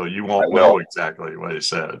all. So you won't know exactly what he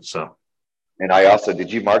said. So. And I also,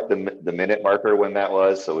 did you mark the minute marker when that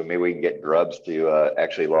was? So maybe we can get Grubbs to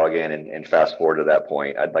actually log in and fast forward to that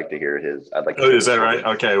point. I'd like to hear his. Is that right?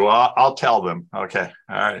 Okay. Well, I'll tell them. Okay.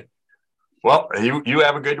 All right. Well, you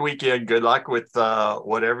have a good weekend. Good luck with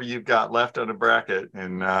whatever you've got left on the bracket,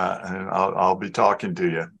 and I'll be talking to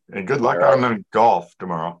you. And good luck on the golf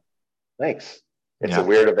tomorrow. Thanks. It's a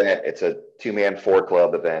weird event. It's a 2-man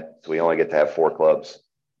 4-club event, so we only get to have 4 clubs,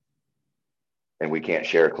 and we can't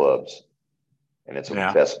share clubs. And it's a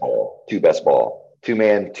best ball,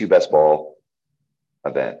 2-man, 2 best ball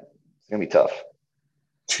event. It's gonna be tough.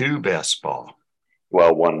 2 best ball.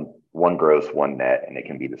 Well, one gross, 1 net, and it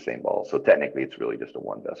can be the same ball. So technically, it's really just a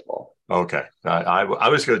 1 best ball. Okay, I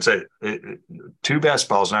was going to say 2 best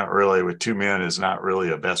balls not really with 2 men is not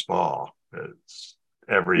really a best ball. It's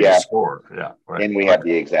every score. Yeah, right. And we have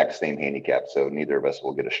the exact same handicap, so neither of us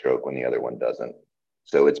will get a stroke when the other one doesn't.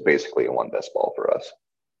 So it's basically a 1 best ball for us.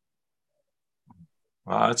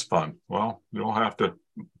 Well, that's fun. Well, you'll have to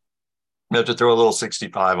throw a little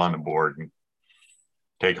 65 on the board and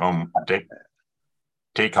take home the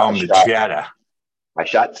chatter. I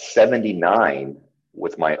shot 79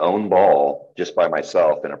 with my own ball just by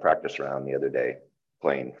myself in a practice round the other day,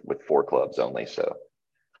 playing with 4 clubs only. So,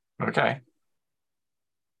 okay,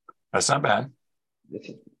 that's not bad.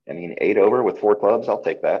 8 over with 4 clubs, I'll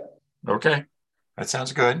take that. Okay, that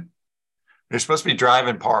sounds good. You're supposed to be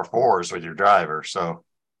driving par 4s with your driver, so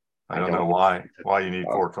I don't know why you need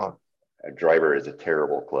 4 clubs. A driver is a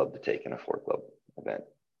terrible club to take in a 4-club event.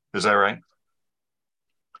 Is that right?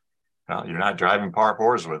 Well, you're not driving par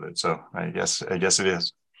 4s with it, so I guess it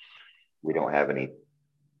is. We don't have any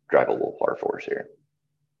drivable par 4s here.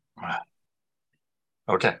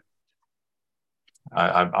 Okay.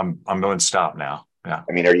 I'm going to stop now. Yeah.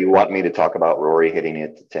 Are you wanting me to talk about Rory hitting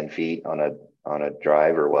it to 10 feet on a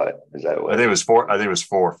drive or what? Is that what? I think it was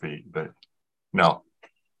 4 feet, but no,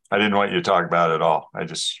 I didn't want you to talk about it at all. I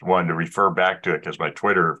just wanted to refer back to it because my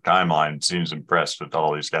Twitter timeline seems impressed with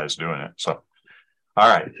all these guys doing it. So, all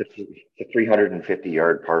right. It's a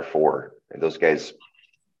 350-yard par 4. And those guys,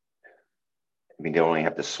 they only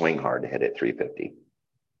have to swing hard to hit it 350.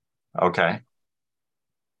 Okay.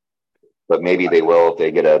 But maybe they will if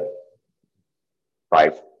they get a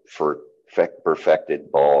 5 for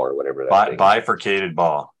perfected ball or whatever that thing is. Bifurcated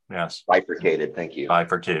ball. Yes. Bifurcated. Thank you.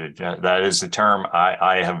 Bifurcated. Yeah, that is the term.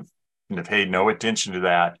 I have paid no attention to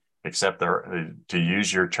that except to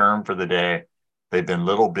use your term for the day. They've been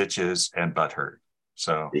little bitches and butthurt.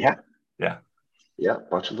 So yeah. Yeah.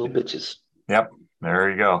 Bunch of little bitches. Yep. There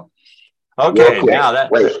you go. Okay. Now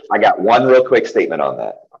wait, I got one real quick statement on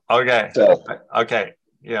that. Okay. So, okay.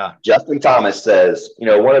 Yeah. Justin Thomas says,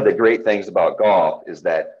 one of the great things about golf is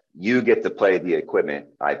that you get to play the equipment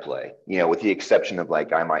I play, with the exception of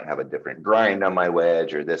like, I might have a different grind on my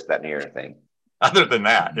wedge or this, that, and the other thing. Other than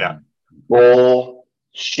that, yeah.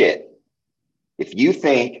 Bullshit. If you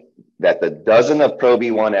think that the dozen of Pro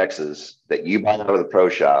V1Xs that you buy out of the pro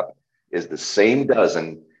shop is the same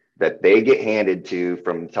dozen that they get handed to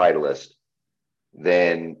from Titleist,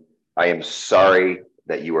 then I am sorry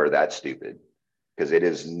that you are that stupid, because it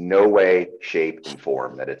is no way, shape, and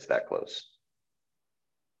form that it's that close.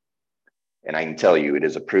 And I can tell you, it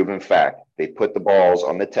is a proven fact. They put the balls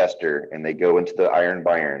on the tester and they go into the iron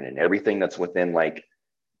by iron, and everything that's within like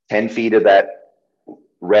 10 feet of that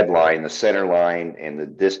red line, the center line, and the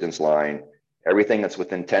distance line, everything that's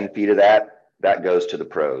within 10 feet of that goes to the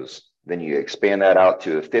pros. Then you expand that out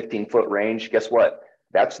to a 15-foot range. Guess what?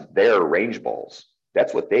 That's their range balls.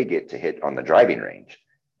 That's what they get to hit on the driving range.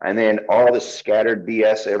 And then all the scattered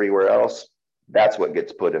BS everywhere else, that's what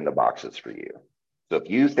gets put in the boxes for you. So if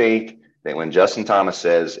you think that when Justin Thomas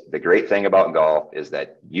says the great thing about golf is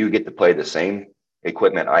that you get to play the same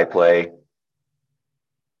equipment I play,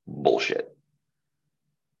 bullshit.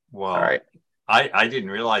 Well, all right. I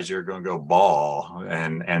didn't realize you were going to go ball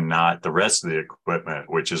and not the rest of the equipment,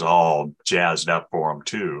 which is all jazzed up for them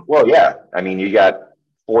too. Well, yeah. I mean, you got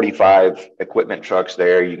 45 equipment trucks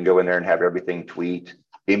there. You can go in there and have everything tweaked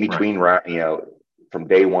in between, right. From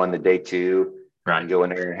day one to day two. Right. You go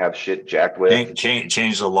in there and have shit jacked with.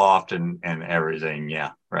 Change the loft and everything.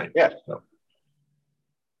 Yeah. Right. Yeah. So.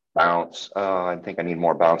 Bounce. I think I need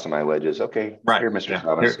more bounce on my wedges. Okay. Right. Here, Mr.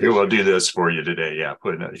 Thomas. Here, we'll do this for you today. Yeah.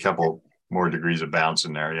 Put a couple more degrees of bounce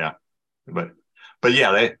in there. Yeah. But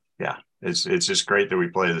yeah, it's just great that we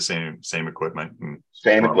play the same equipment.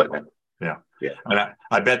 Same equipment. Yeah. Yeah. And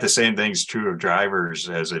I bet the same thing's true of drivers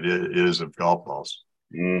as it is of golf balls.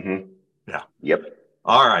 Mm-hmm. Yeah. Yep.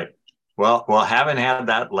 All right. Well, haven't had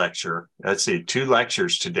that lecture. Let's see, 2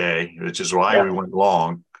 lectures today, which is why we went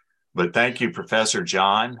long. But thank you, Professor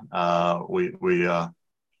John. We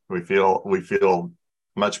feel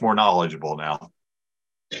much more knowledgeable now.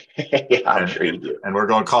 Yeah, I'm sure you do. And we're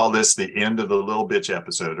going to call this the end of the little bitch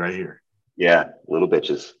episode right here. Yeah, little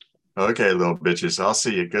bitches. Okay, little bitches. I'll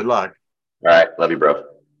see you. Good luck. All right. Love you, bro.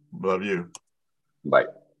 Love you. Bye.